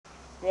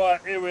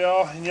Right, here we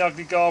are in the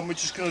Ugly garden. We're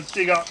just going to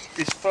dig up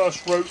this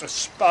first root of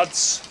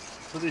spuds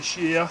for this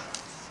year.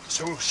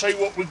 So we'll see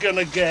what we're going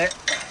to get.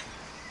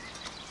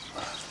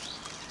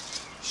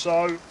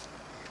 So,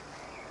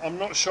 I'm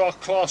not sure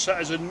I'd class that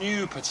as a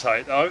new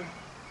potato.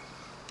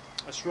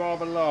 It's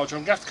rather large.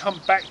 I'm going to have to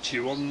come back to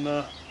you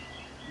on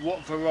what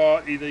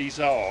variety these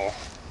are.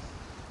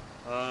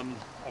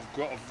 I've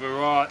got a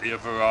variety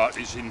of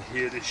varieties in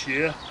here this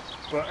year.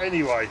 But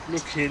anyway,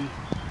 looking,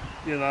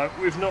 you know,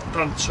 we've not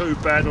done too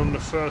bad on the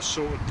first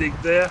sort of dig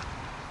there.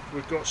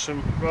 We've got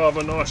some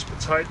rather nice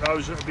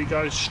potatoes that will be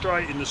going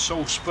straight in the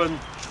saucepan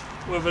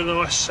with a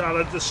nice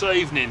salad this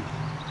evening.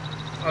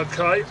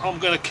 Okay, I'm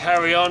going to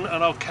carry on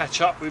and I'll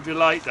catch up with you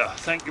later.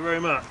 Thank you very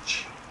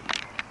much.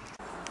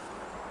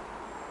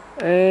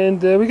 And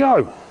there we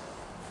go.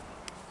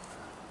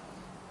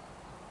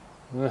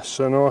 That's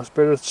a nice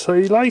bit of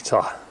tea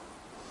later.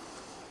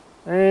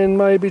 And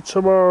maybe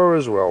tomorrow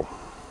as well.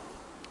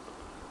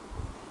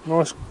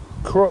 Nice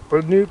crop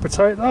of new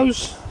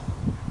potatoes.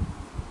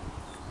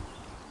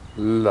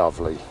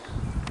 Lovely.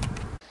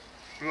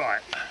 Right.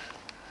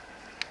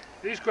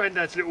 Here's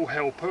Grandad's little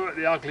helper at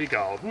the Ugly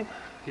garden.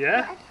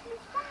 Yeah?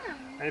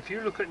 And if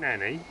you look at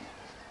Nanny,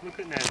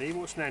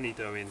 what's Nanny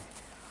doing?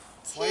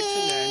 Cheese. Wave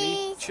to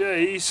Nanny.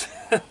 Cheese.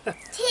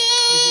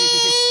 Cheese.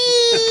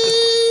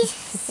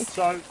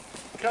 So,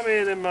 come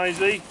here then,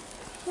 Maisie.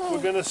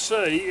 We're going to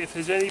see if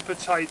there's any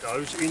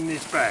potatoes in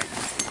this bag.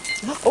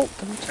 Oh.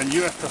 And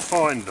you have to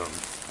find them.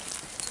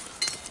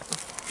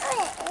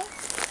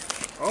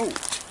 Oh.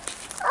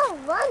 Oh,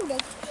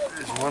 wonderful.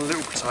 There's one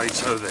little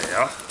potato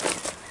there.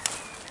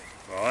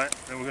 Right,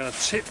 then we're going to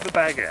tip the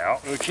bag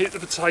out. We'll keep the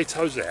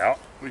potatoes out.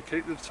 We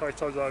keep the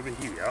potatoes over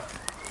here.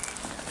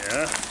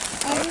 Yeah.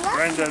 Right,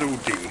 Grandad will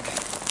dig.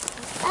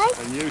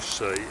 And you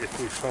see if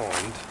we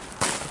find.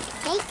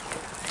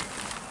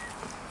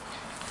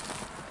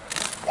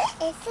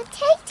 It's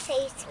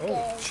potatoes.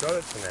 Oh, show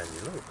it to Nanny,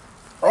 look.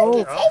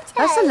 Oh,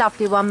 that's a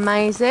lovely one,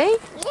 Maisie. Yeah.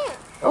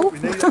 Oh, we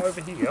need it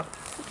over here.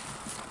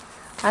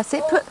 That's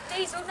it.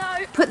 Diesel, no.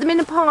 Put them in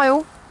a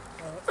pile.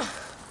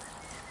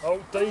 Oh,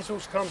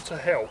 Diesel's come to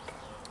help.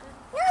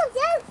 No,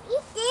 don't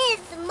eat this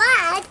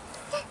mud.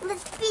 That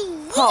must be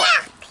Pot.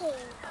 yucky.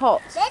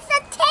 Pot. There's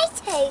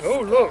potatoes.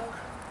 Oh, look.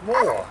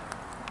 More.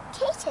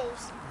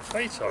 Potatoes.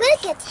 Potatoes.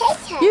 Look at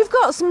potatoes. You've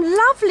got some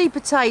lovely Well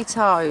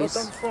potatoes.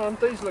 done, Fran.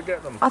 Diesel will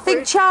get them. I think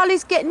Quick.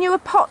 Charlie's getting you a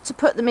pot to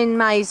put them in,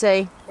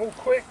 Maisie. Oh,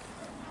 quick.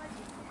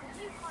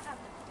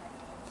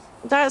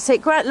 That's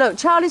it. Great. Look,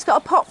 Charlie's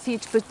got a pot for you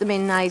to put them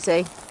in,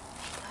 Maisie.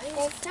 There's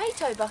a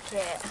potato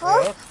bucket.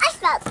 Oh, Yeah. I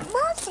found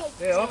more potatoes.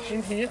 Yeah,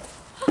 in here.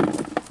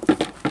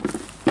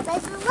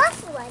 There's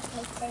lots of white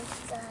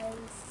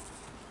potatoes.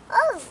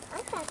 Oh,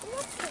 I found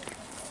another potato.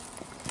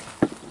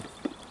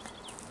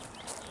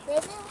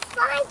 There's a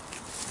five.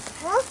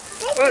 Oh,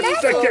 there's Well,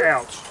 let's another. get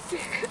out.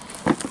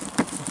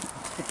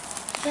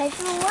 There's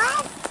a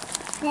what?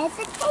 There's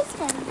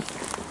potatoes.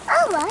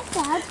 Oh, I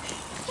found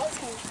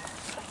potatoes.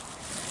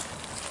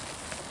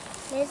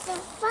 There's a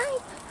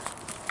five.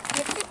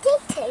 There's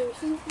potatoes.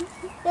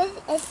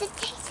 There's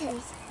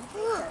potatoes.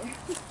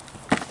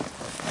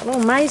 Oh,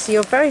 Maisie,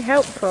 you're very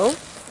helpful.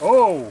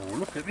 Oh,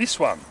 look at this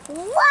one.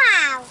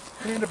 Wow!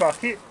 In the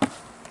bucket.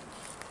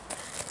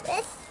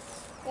 There's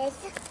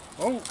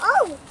Oh,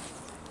 oh,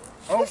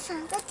 oh, there's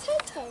some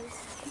potatoes.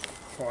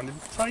 finding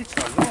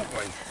potatoes, aren't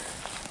we?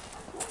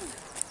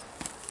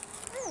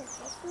 Oh,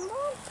 there's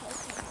more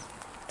potatoes.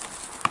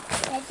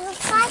 There's a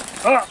five.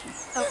 Ah!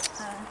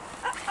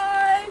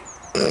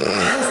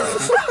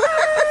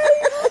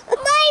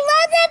 My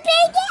mother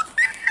big it.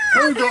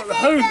 Who got the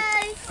who?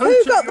 Who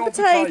took got the your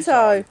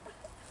potato?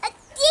 A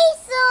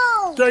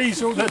diesel.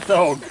 Diesel the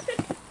dog.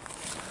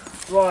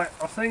 Right,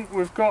 I think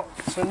we've got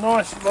some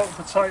nice lot of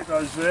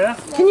potatoes there.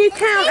 Can you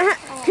count?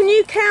 Can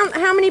you count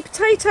how many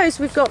potatoes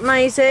we've got, How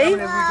Maisie? many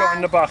have we got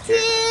in the bucket?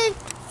 2,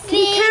 3,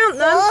 you count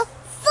them? 4,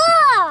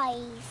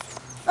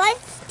 5. 5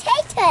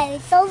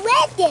 potatoes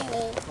already.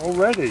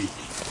 Already?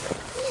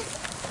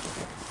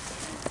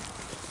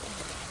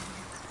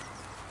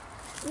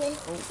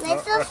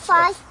 There's a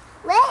 5.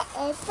 Where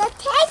is the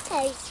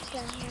potatoes go?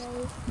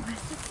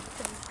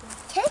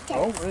 Potatoes.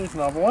 Oh, there's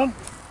another one.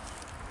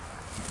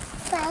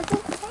 Found the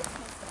potatoes.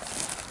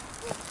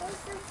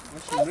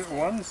 There's some little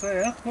ones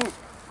there. Look.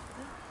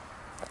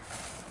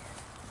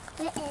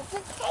 Where is the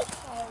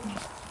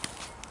potatoes?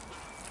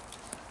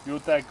 Your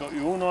dad got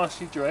you all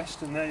nicely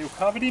dressed and now you're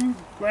covered in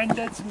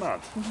Grandad's mud.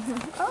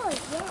 Oh,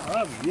 yeah.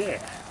 Oh, yeah.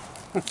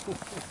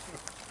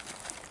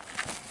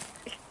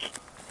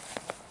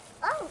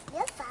 Oh,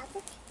 you found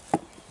it.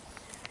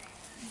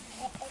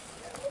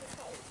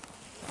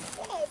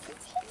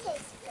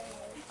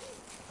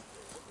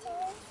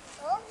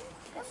 Oh,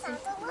 you found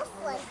the little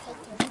one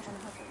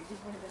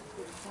potato.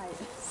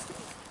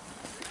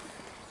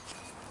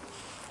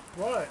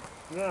 Right,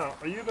 now,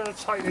 are you going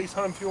to take these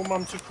home for your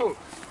mum to cook?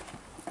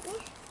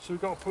 So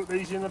we've got to put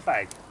these in the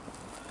bag.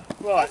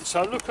 Right,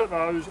 so look at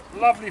those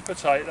lovely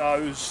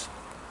potatoes.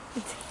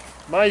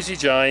 Maisie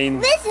Jane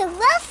There's a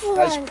rough one.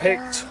 has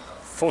picked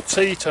for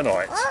tea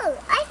tonight. Oh,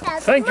 I found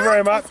loads Thank you more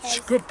very much.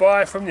 potatoes.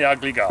 Goodbye from the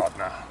Ugly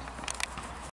Gardener.